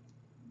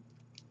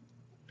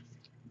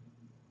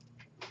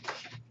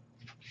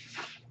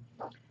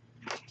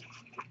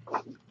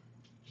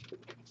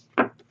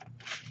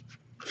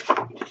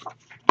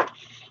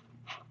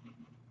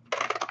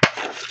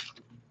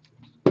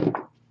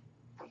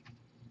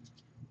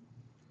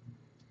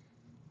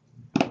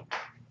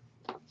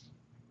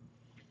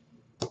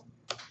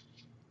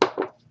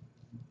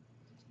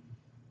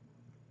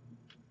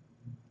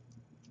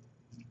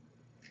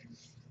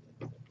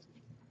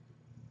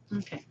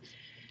 Okay,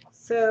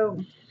 so,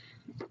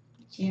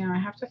 I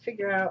have to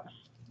figure out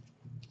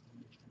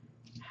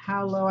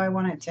how low I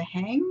want it to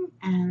hang,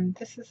 and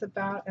this is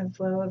about as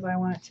low as I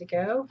want it to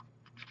go.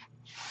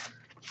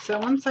 So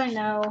once I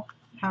know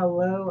how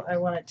low I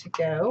want it to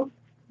go,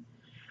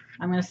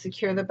 I'm going to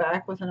secure the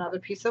back with another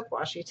piece of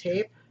washi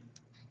tape.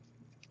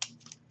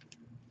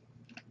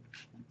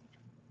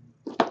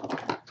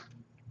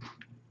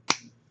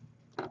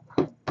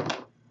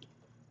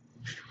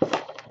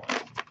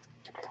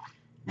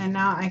 And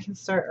now I can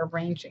start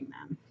arranging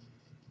them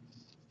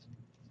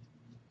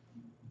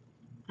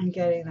and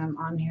getting them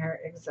on here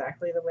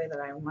exactly the way that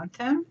I want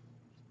them.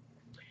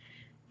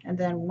 And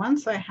then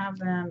once I have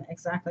them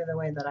exactly the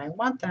way that I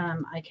want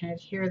them, I can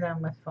adhere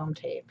them with foam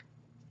tape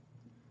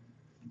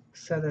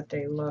so that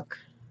they look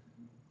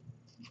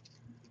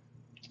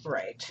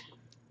right.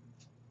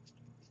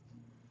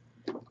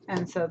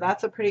 And so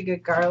that's a pretty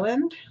good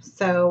garland.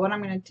 So what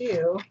I'm going to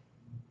do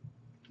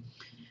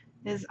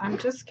is I'm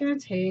just going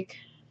to take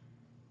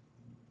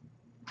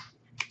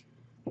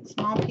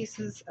small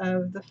pieces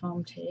of the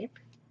foam tape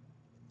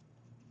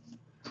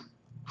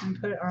and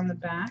put it on the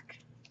back.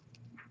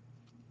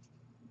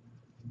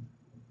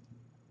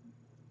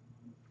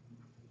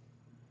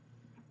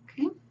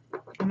 Okay,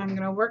 and I'm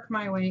going to work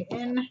my way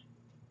in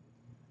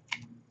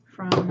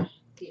from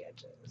the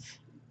edges.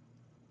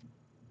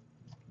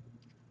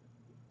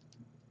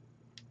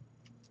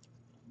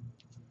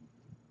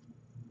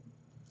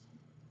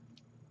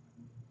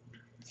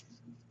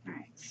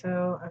 Alright,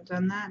 so I've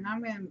done that. Now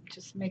I'm going to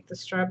just make the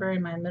strawberry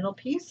my middle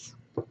piece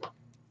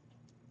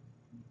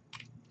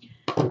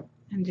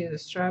and do the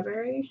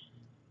strawberry.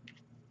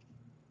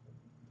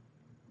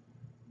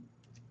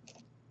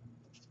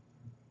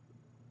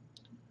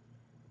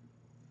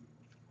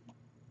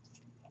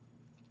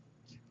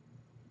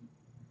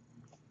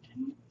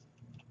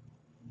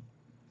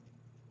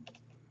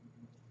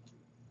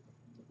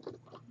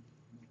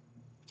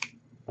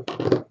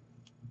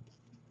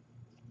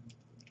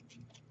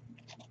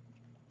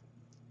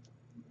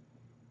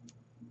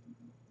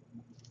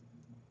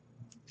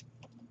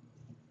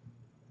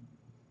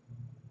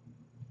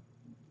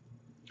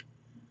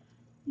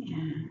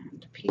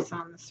 And a piece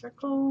on the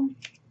circle.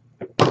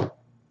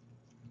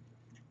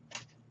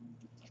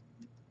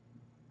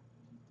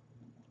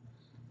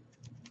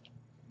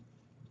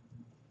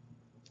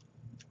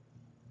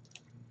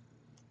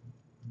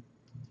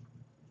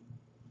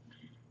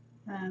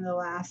 And the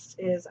last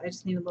is I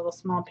just need a little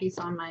small piece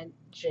on my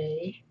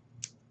J.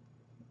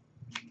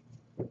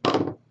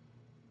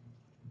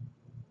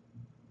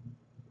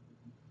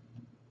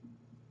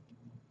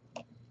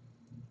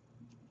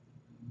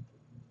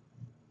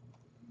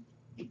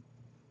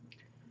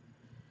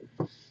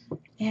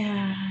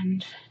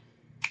 And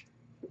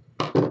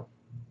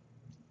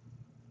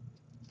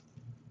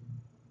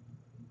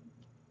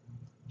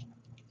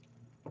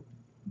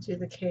do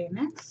the K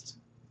next.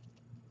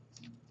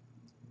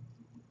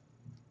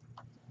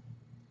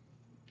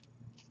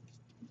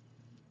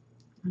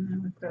 And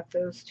then we've got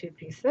those two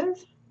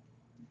pieces.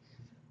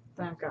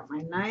 Then I've got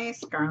my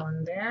nice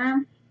garland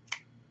there.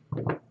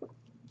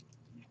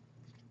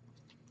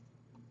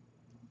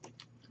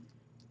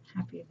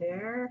 Happy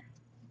there.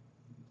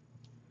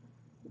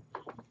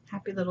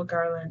 Happy little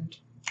garland.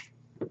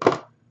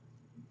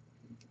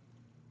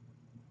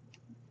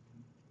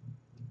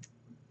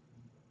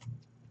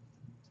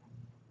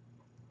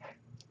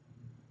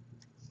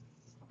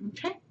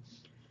 Okay,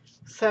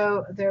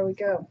 so there we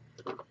go.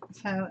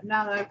 So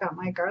now that I've got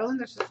my garland,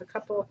 there's just a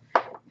couple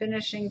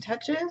finishing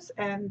touches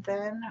and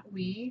then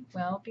we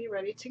will be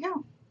ready to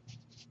go.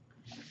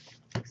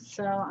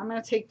 So I'm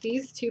going to take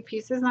these two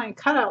pieces and I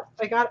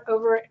got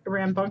over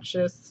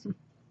rambunctious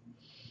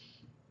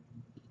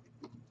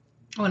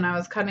when I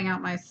was cutting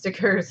out my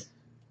stickers,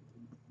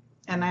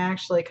 and I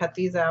actually cut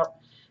these out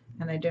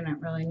and they didn't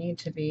really need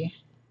to be.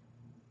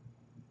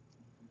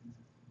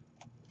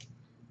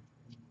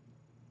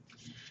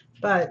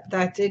 But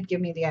that did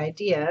give me the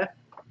idea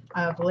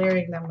of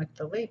layering them with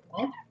the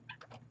label.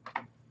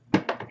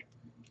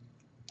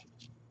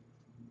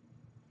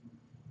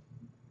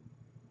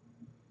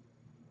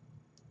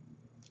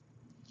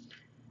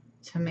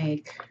 To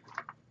make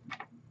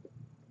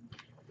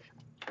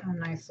a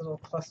nice little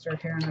cluster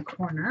here in the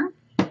corner.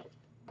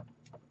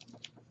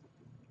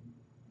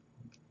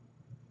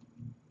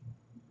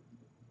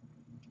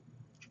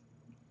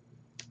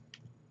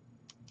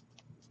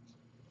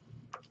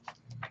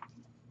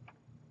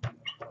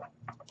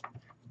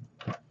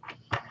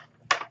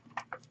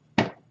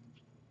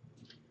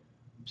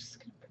 I'm just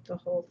going to put the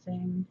whole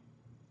thing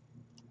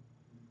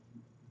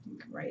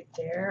right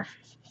there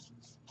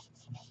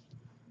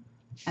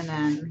and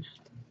then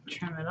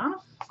trim it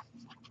off.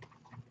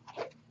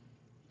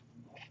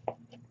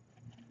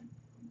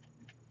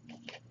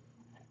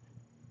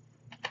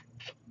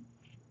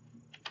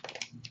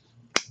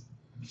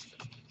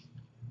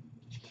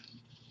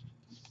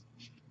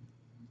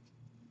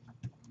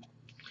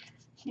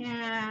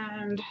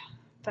 And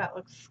that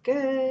looks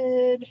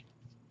good.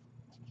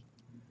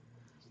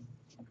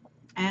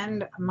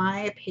 And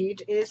my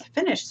page is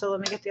finished. So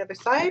let me get the other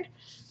side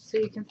so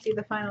you can see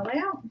the final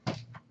layout.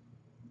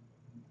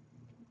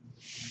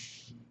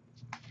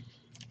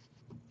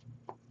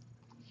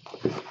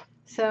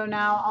 So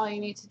now all you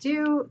need to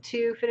do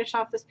to finish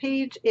off this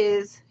page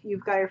is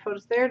you've got your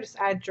photos there, just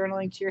add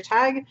journaling to your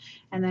tag.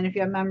 And then if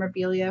you have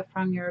memorabilia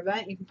from your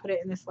event, you can put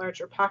it in this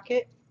larger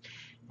pocket.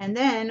 And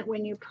then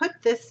when you put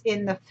this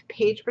in the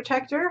page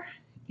protector,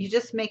 you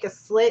just make a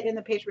slit in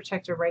the page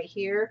protector right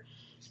here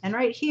and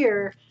right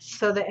here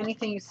so that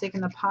anything you stick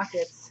in the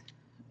pockets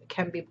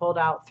can be pulled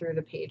out through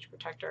the page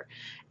protector.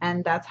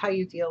 And that's how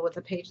you deal with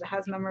a page that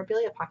has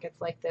memorabilia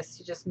pockets like this.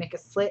 You just make a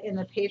slit in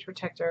the page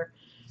protector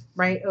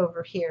right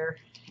over here,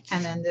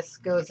 and then this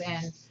goes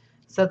in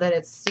so that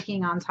it's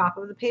sticking on top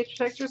of the page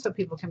protector so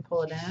people can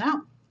pull it in and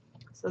out.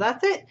 So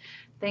that's it.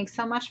 Thanks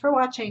so much for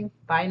watching.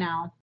 Bye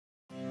now.